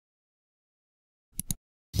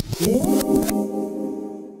Hey,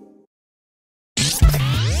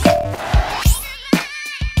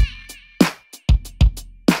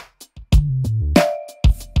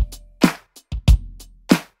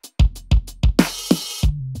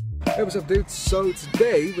 what's up, dudes? So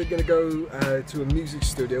today we're gonna go to a music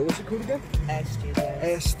studio. What's it called again? Air Studios.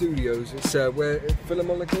 Air Studios. It's where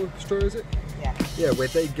Philharmonic Orchestra, is it? Yeah. Yeah, where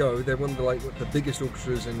they go. They're one of the biggest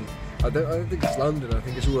orchestras in. I don't think it's London. I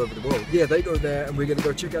think it's all over the world. Yeah, they go there, and we're gonna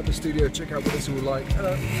go check out the studio, check out what it's all like.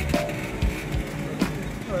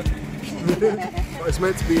 It's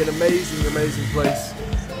meant to be an amazing place.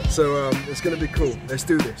 So it's gonna be cool. Let's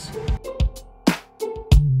do this.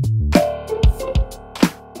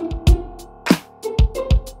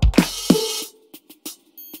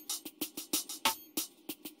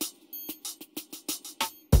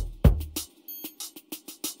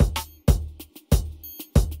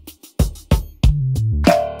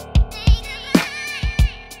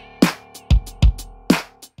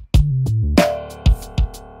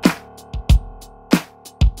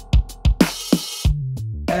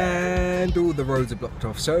 And all the roads are blocked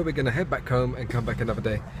off, so we're gonna head back home and come back another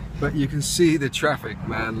day. But you can see the traffic,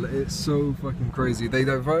 man. It's so fucking crazy. They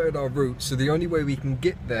diverted our route, so the only way we can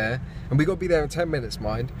get there, and we got to be there in 10 minutes,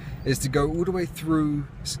 mind, is to go all the way through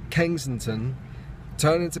Kensington,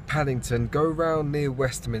 turn into Paddington, go around near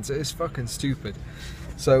Westminster. It's fucking stupid.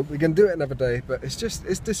 So we're gonna do it another day, but it's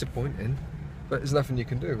disappointing. But there's nothing you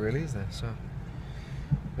can do, really, is there? So.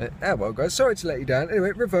 Ah, well, guys, sorry to let you down.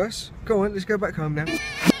 Anyway, reverse. Go on, let's go back home now.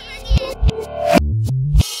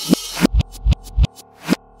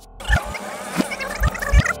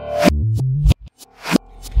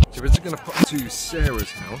 So we're just going to pop to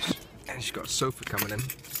Sarah's house, and she's got a sofa coming in,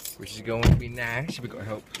 which is going to be nice. We've got to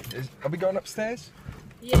help. Are we going upstairs?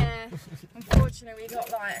 Yeah, unfortunately we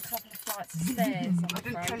got like a couple of flights of stairs. I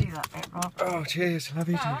didn't tell you that bit, Rob. Oh, cheers, love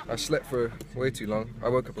you too. I slept for way too long. I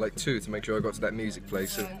woke up at like 2 to make sure I got to that music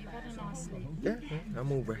place. So. You've had a nice sleep. Yeah,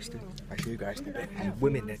 I'm all rested. I see you guys in a bit. And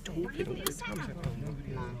women, they're talking all the time.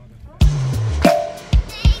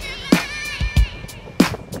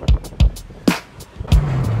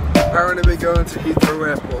 Apparently we're going to Heathrow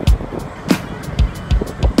Airport.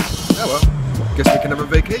 Oh well, guess we can have a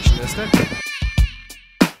vacation instead.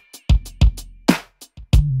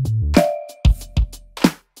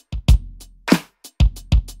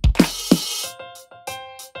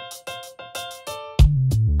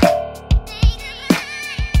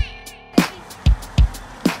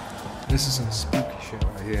 This is some spooky shit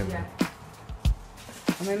right here, man.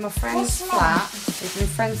 I'm in my friend's flat. We've been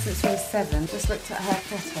friends since we were 7. Just looked at her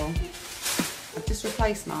kettle. I've just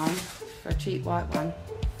replaced mine for a cheap white one.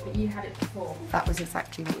 But you had it before. That was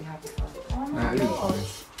exactly what we had before. Oh my god.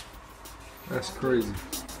 That's crazy.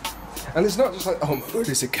 And it's not just like, oh my god,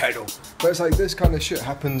 it's a kettle. But it's like this kind of shit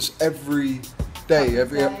happens every day,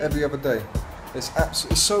 every other day. It's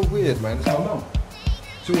so weird, man. It's my mum.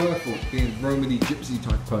 It's all her fault, being Romany gypsy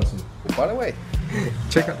type person. Oh, by the way,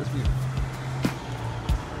 check out this view.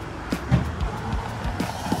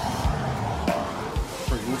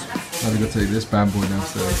 I've got to take this band boy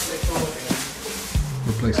downstairs.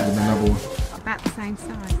 Replace it with another one. About the same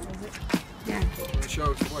size, is it? Yeah.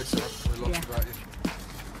 Show us twice, so we lost about you.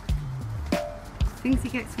 Things he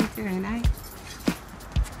gets me doing, eh?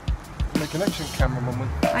 My connection camera, mum.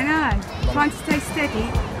 I know. Trying to stay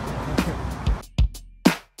steady.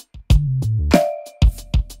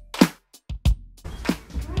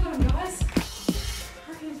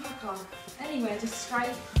 Anywhere, just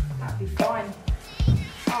straight, that'd be fine.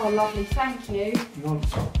 Oh, lovely, thank you.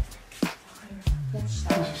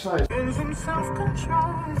 Some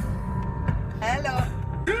self-control. Hello.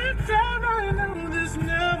 Good time, I know this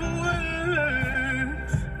never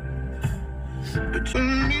works.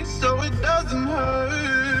 Between me, so it doesn't hurt.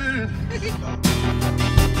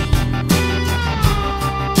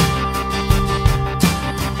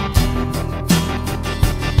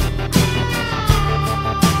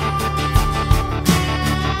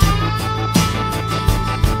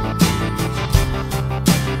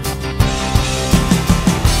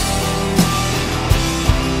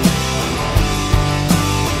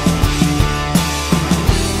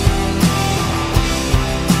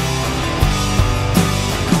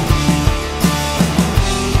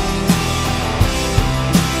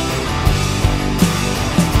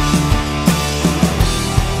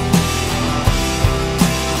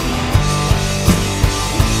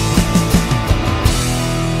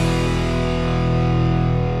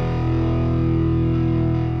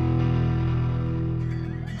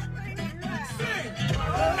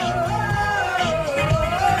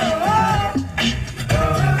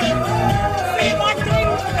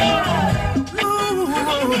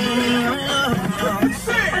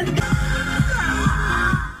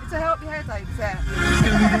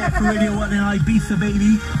 for Radio 1 in Ibiza,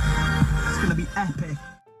 baby. It's gonna be epic.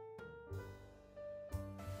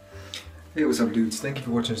 Hey, what's up dudes, thank you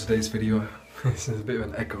for watching today's video. This is a bit of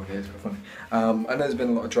an echo here, it's quite funny. I know there's been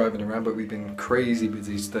a lot of driving around, but we've been crazy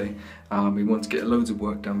busy today. We want to get loads of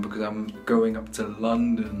work done because I'm going up to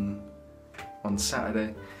London on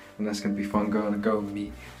Saturday, and that's going to be fun. Going to go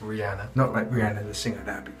meet Rihanna. Not like Rihanna the singer,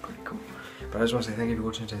 that'd be pretty cool. But I just want to say thank you for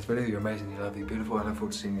watching today's video. You're amazing, you're lovely, beautiful. I look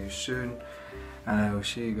forward to seeing you soon, and I will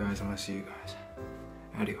see you guys when I see you guys.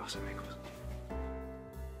 Adios, amigos.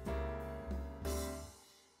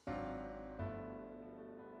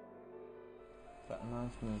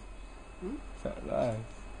 Announcement. Is that live?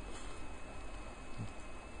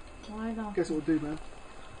 Why not? Guess what we'll do, man?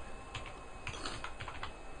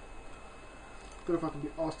 Don't know if I can be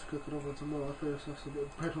asked to cook another one tomorrow. I feel that's a bit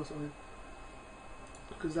of bread or something.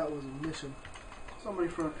 Because that was a mission. Somebody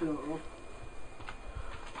throw a pillow at Rob.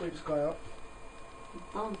 Wake this guy up.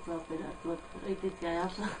 Don't drop it, I thought I did guy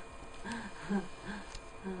up.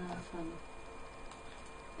 That's funny.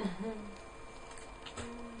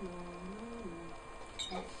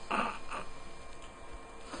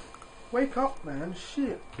 Wake up, man.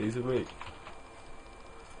 Shit. He's awake.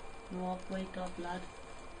 Rob, wake up, lad.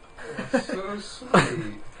 So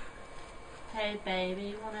sweet. Hey, baby,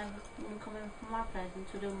 you wanna come in from my place and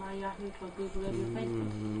to do my Yahoo to Google over your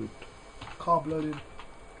Facebook? Carb loaded.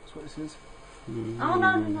 That's what this is. Oh, no,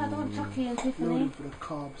 I don't want Chucky and Tiffany. Loading for the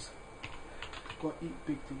carbs. Got to eat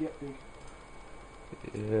big to get big.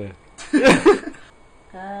 Yeah.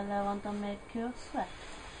 Girl, I want to make you sweat.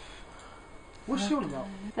 What's she on about?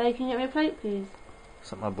 Babe, can you get me a plate, please?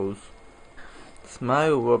 Suck my balls.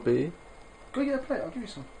 Smile, Robbie. Go get a plate, I'll give you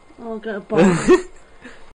some. Oh, I'll get a bowl.